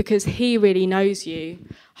because he really knows you.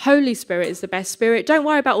 Holy Spirit is the best spirit. Don't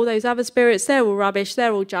worry about all those other spirits. They're all rubbish.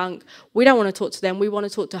 They're all junk. We don't want to talk to them. We want to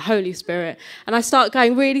talk to Holy Spirit. And I start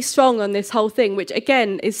going really strong on this whole thing, which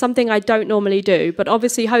again is something I don't normally do. But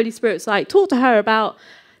obviously Holy Spirit's like, talk to her about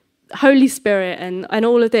Holy Spirit and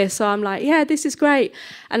all of this. So I'm like, yeah, this is great.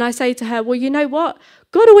 And I say to her, well, you know what?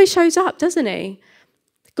 God always shows up, doesn't he?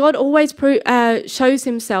 God always shows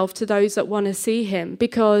himself to those that want to see him,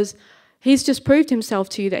 because he's just proved himself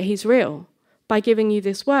to you that he's real by giving you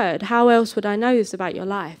this word. How else would I know this about your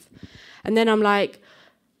life? And then I'm like,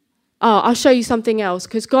 oh, I'll show you something else,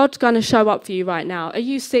 because God's going to show up for you right now. Are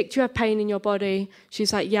you sick? Do you have pain in your body?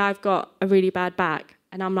 She's like, yeah, I've got a really bad back.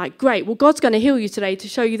 And I'm like, great, well, God's going to heal you today to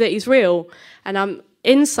show you that he's real. And I'm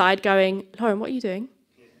inside going, Lauren, what are you doing?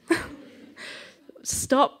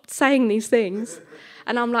 Stop saying these things.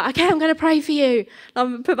 And I'm like, okay, I'm going to pray for you. And I'm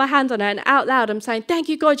going to put my hand on her, and out loud I'm saying, thank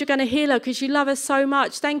you, God, you're going to heal her because you love her so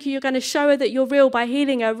much. Thank you, you're going to show her that you're real by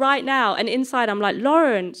healing her right now. And inside I'm like,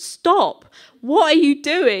 Lauren, stop. What are you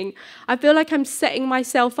doing? I feel like I'm setting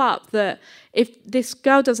myself up that if this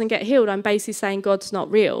girl doesn't get healed, I'm basically saying God's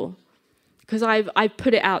not real, because I've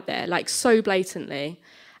put it out there like so blatantly.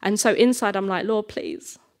 And so inside I'm like, Lord,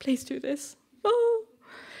 please do this. Oh.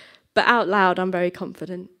 But out loud I'm very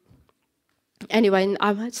confident. Anyway,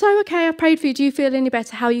 I'm like, so okay, I prayed for you. Do you feel any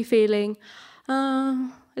better? How are you feeling?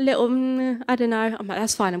 A little, I don't know. I'm like,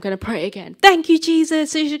 that's fine. I'm going to pray again. Thank you,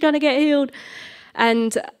 Jesus. You're going to get healed.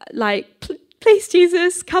 And like, please,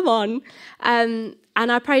 Jesus, come on. And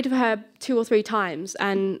I prayed for her 2 or 3 times,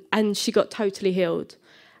 and she got totally healed.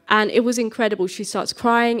 And it was incredible. She starts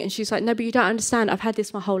crying, and she's like, no, but you don't understand. I've had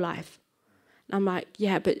this my whole life. And I'm like,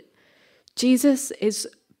 yeah, but Jesus is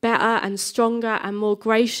better and stronger and more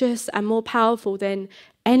gracious and more powerful than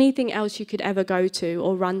anything else you could ever go to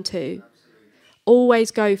or run to. Absolutely. Always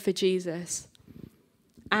go for Jesus.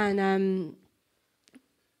 And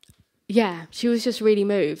yeah, she was just really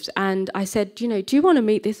moved. And I said, do you want to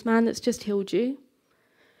meet this man that's just healed you?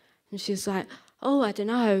 And she's like, oh, I don't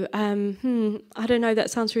know. I don't know. That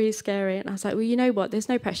sounds really scary. And I was like, well, you know what? There's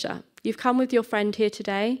no pressure. You've come with your friend here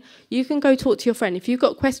today. You can go talk to your friend. If you've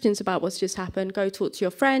got questions about what's just happened, go talk to your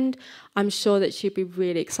friend. I'm sure that she'd be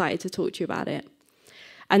really excited to talk to you about it.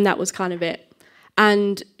 And that was kind of it.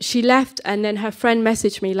 And she left, and then her friend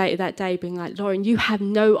messaged me later that day being like, Lauren, you have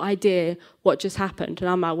no idea what just happened. And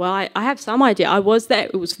I'm like, well, I have some idea. I was there.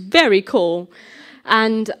 It was very cool.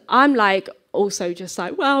 And I'm like, also just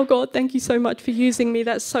like, wow, God, thank you so much for using me.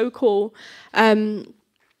 That's so cool.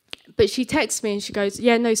 But she texts me and she goes,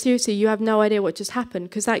 yeah, no, seriously, you have no idea what just happened,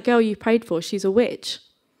 because that girl you prayed for, she's a witch.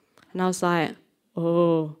 And I was like,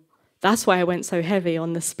 oh, that's why I went so heavy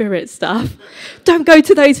on the spirit stuff. Don't go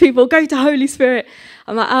to those people, go to Holy Spirit.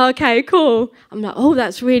 I'm like, oh, okay, cool. I'm like, oh,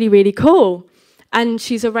 that's really, really cool. And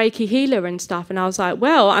she's a Reiki healer and stuff. And I was like,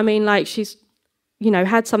 well, I mean, like, she's,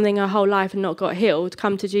 had something her whole life and not got healed.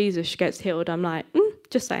 Come to Jesus, she gets healed. I'm like,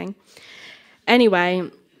 just saying. Anyway,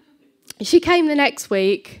 she came the next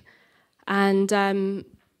week. And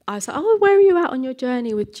I was like, oh, where are you at on your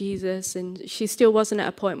journey with Jesus? And she still wasn't at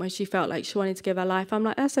a point where she felt like she wanted to give her life. I'm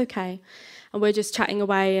like, that's okay. And we're just chatting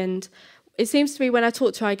away. And it seems to me when I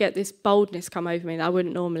talk to her, I get this boldness come over me that I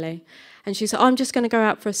wouldn't normally. And she's like, oh, I'm just going to go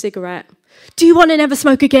out for a cigarette. Do you want to never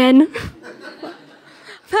smoke again?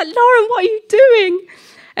 I'm like, Lauren, what are you doing?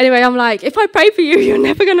 Anyway, I'm like, if I pray for you, you're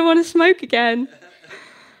never going to want to smoke again.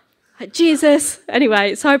 Like, Jesus.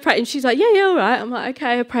 Anyway, so I pray, and she's like, yeah, all right. I'm like,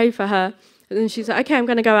 okay, I pray for her. And then she's like, okay, I'm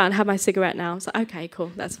going to go out and have my cigarette now. I was like, okay,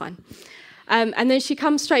 cool, that's fine. And then she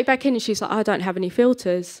comes straight back in and she's like, I don't have any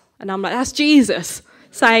filters. And I'm like, that's Jesus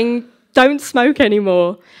saying, don't smoke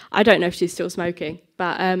anymore. I don't know if she's still smoking.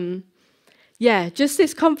 But yeah, just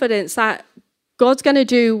this confidence that God's going to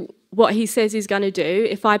do what he says he's going to do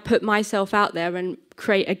if I put myself out there and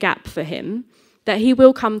create a gap for him, that he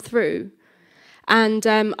will come through. And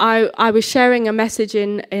I was sharing a message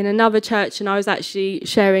in another church, and I was actually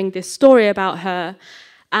sharing this story about her.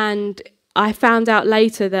 And I found out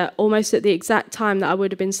later that almost at the exact time that I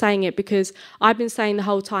would have been saying it, because I've been saying the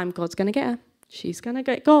whole time, God's going to get her. She's going to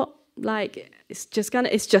get got. Like, it's just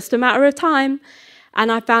a matter of time.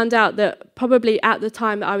 And I found out that probably at the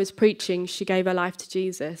time that I was preaching, she gave her life to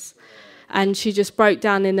Jesus. And she just broke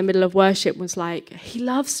down in the middle of worship, was like, he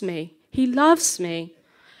loves me. He loves me.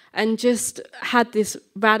 And just had this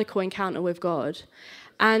radical encounter with God.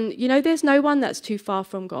 And, you know, there's no one that's too far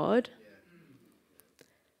from God.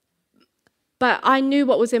 But I knew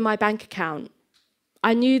what was in my bank account.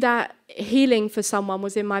 I knew that healing for someone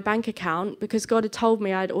was in my bank account because God had told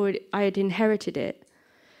me I had inherited it.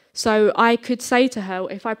 So I could say to her,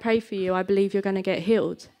 if I pray for you, I believe you're going to get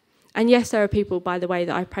healed. And yes, there are people, by the way,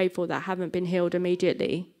 that I pray for that haven't been healed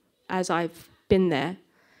immediately as I've been there.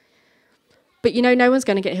 But, you know, no one's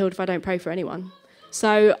going to get healed if I don't pray for anyone.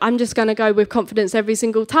 So I'm just going to go with confidence every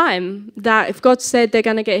single time that if God said they're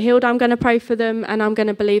going to get healed, I'm going to pray for them and I'm going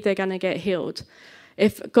to believe they're going to get healed.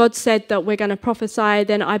 If God said that we're going to prophesy,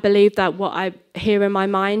 then I believe that what I hear in my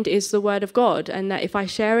mind is the word of God, and that if I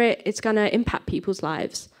share it, it's going to impact people's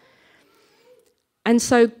lives. And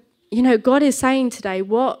so, you know, God is saying today,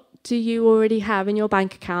 what do you already have in your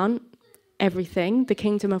bank account? Everything, the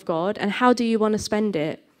kingdom of God. And how do you want to spend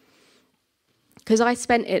it? Because I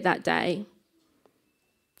spent it that day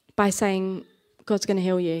by saying, God's going to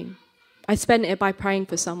heal you. I spent it by praying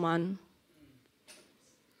for someone.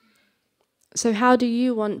 So how do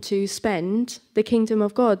you want to spend the kingdom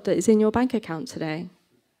of God that is in your bank account today?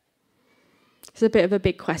 It's a bit of a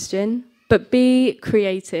big question, but be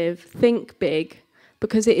creative, think big,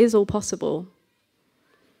 because it is all possible.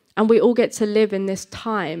 And we all get to live in this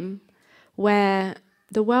time where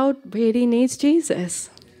the world really needs Jesus.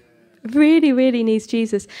 Really, really needs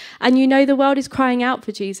Jesus. And you know the world is crying out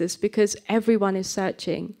for Jesus because everyone is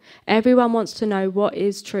searching. Everyone wants to know what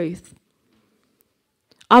is truth.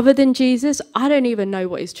 Other than Jesus, I don't even know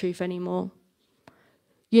what is truth anymore.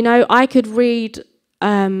 You know, I could read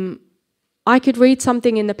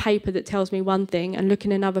something in the paper that tells me one thing and look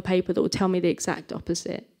in another paper that will tell me the exact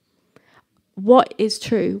opposite. What is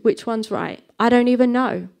true? Which one's right? I don't even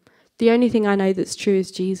know. The only thing I know that's true is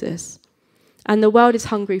Jesus. And the world is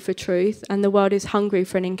hungry for truth, and the world is hungry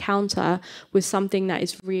for an encounter with something that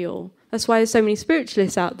is real. That's why there's so many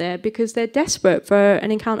spiritualists out there, because they're desperate for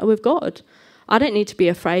an encounter with God. I don't need to be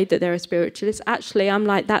afraid that they're a spiritualist. Actually, I'm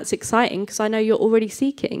like, that's exciting because I know you're already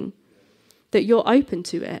seeking, that you're open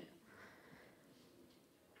to it.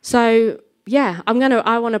 So, yeah,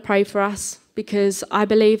 I want to pray for us because I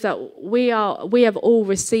believe that we have all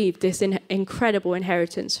received this incredible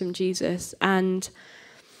inheritance from Jesus, and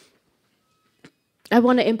I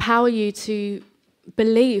want to empower you to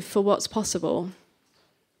believe for what's possible.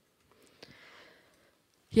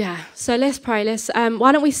 Yeah, so let's pray.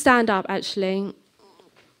 Why don't we stand up, actually?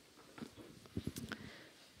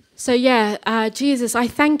 So, Jesus, I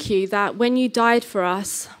thank you that when you died for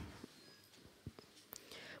us,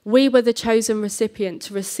 we were the chosen recipient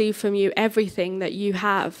to receive from you everything that you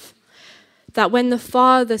have. That when the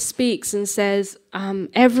Father speaks and says,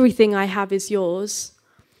 everything I have is yours,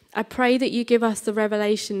 I pray that you give us the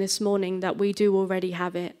revelation this morning that we do already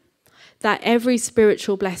have it. That every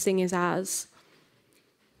spiritual blessing is ours.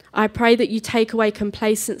 I pray that you take away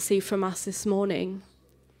complacency from us this morning.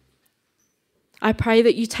 I pray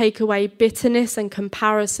that you take away bitterness and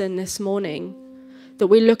comparison this morning. That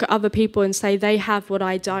we look at other people and say, they have what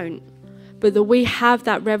I don't. But that we have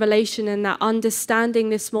that revelation and that understanding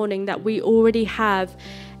this morning that we already have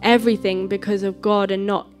everything because of God and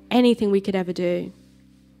not anything we could ever do.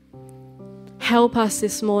 Help us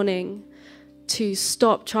this morning to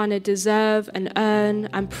stop trying to deserve and earn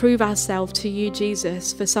and prove ourselves to you,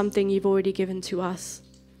 Jesus, for something you've already given to us.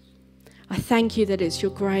 I thank you that it's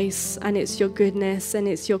your grace and it's your goodness and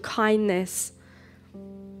it's your kindness.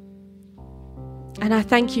 And I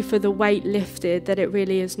thank you for the weight lifted, that it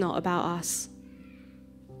really is not about us.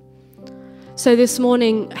 So this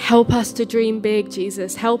morning, help us to dream big,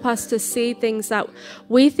 Jesus. Help us to see things that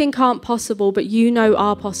we think aren't possible, but you know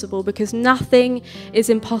are possible, because nothing is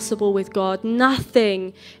impossible with God.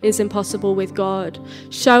 Nothing is impossible with God.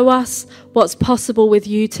 Show us what's possible with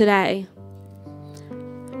you today.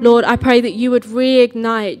 Lord, I pray that you would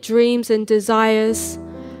reignite dreams and desires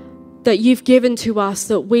that you've given to us,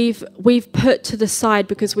 that we've put to the side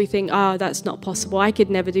because we think, that's not possible. I could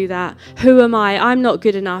never do that. Who am I? I'm not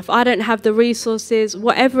good enough. I don't have the resources,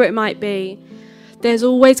 whatever it might be. There's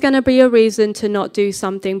always going to be a reason to not do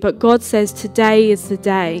something, but God says today is the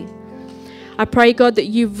day. I pray, God, that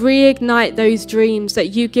you reignite those dreams, that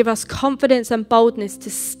you give us confidence and boldness to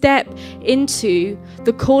step into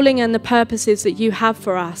the calling and the purposes that you have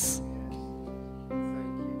for us.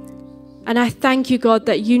 And I thank you, God,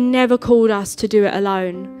 that you never called us to do it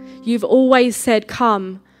alone. You've always said,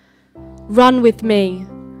 come, run with me.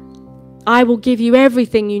 I will give you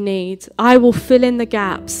everything you need. I will fill in the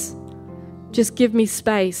gaps. Just give me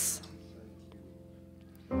space.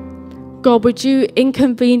 God, would you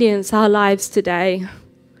inconvenience our lives today?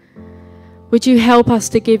 Would you help us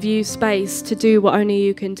to give you space to do what only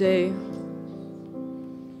you can do?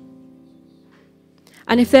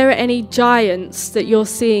 And if there are any giants that you're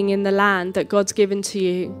seeing in the land that God's given to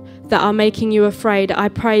you that are making you afraid, I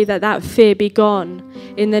pray that that fear be gone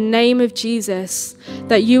in the name of Jesus,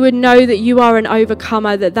 that you would know that you are an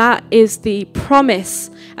overcomer, that that is the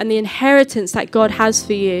promise and the inheritance that God has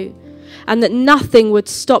for you, and that nothing would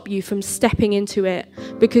stop you from stepping into it,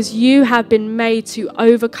 because you have been made to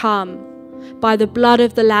overcome by the blood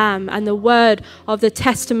of the Lamb and the word of the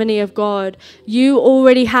testimony of God. You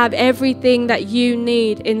already have everything that you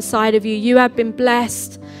need inside of you. You have been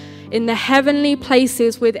blessed in the heavenly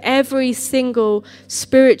places with every single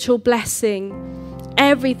spiritual blessing.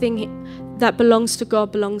 Everything that belongs to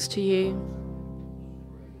God belongs to you.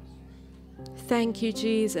 Thank you,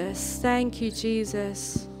 Jesus. Thank you,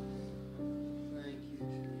 Jesus.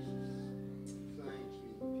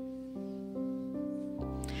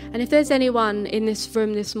 And if there's anyone in this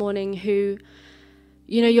room this morning who,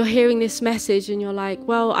 you're hearing this message and you're like,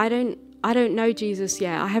 well, I don't know Jesus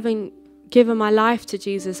yet. I haven't given my life to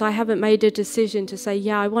Jesus. I haven't made a decision to say,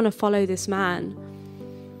 yeah, I want to follow this man.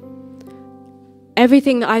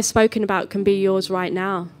 Everything that I've spoken about can be yours right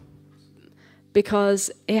now,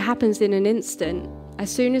 because it happens in an instant.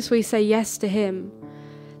 As soon as we say yes to him,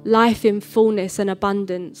 life in fullness and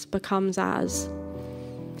abundance becomes ours.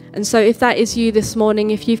 And so if that is you this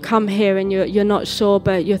morning, if you've come here and you're not sure,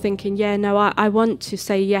 but you're thinking, yeah, no, I want to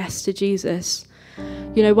say yes to Jesus.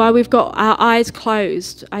 While we've got our eyes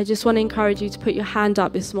closed, I just want to encourage you to put your hand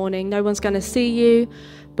up this morning. No one's going to see you,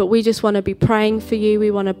 but we just want to be praying for you.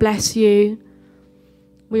 We want to bless you.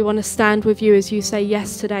 We want to stand with you as you say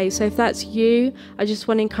yes today. So if that's you, I just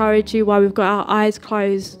want to encourage you, while we've got our eyes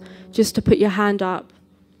closed, just to put your hand up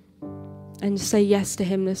and say yes to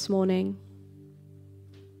him this morning.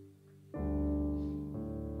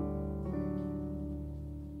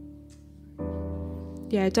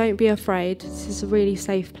 Yeah, don't be afraid. This is a really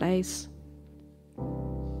safe place.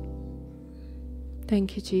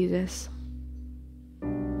 Thank you, Jesus.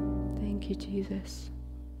 Thank you, Jesus.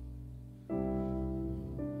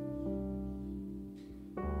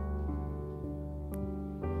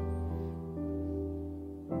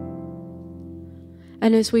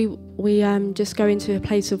 And as we just go into a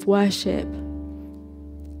place of worship,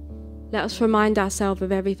 let us remind ourselves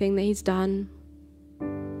of everything that he's done.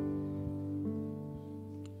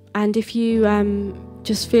 And if you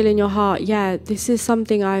just feel in your heart, yeah, this is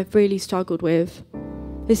something I've really struggled with.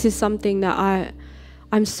 This is something that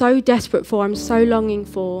I'm so desperate for, I'm so longing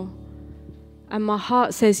for. And my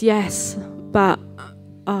heart says yes, but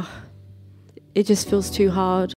it just feels too hard.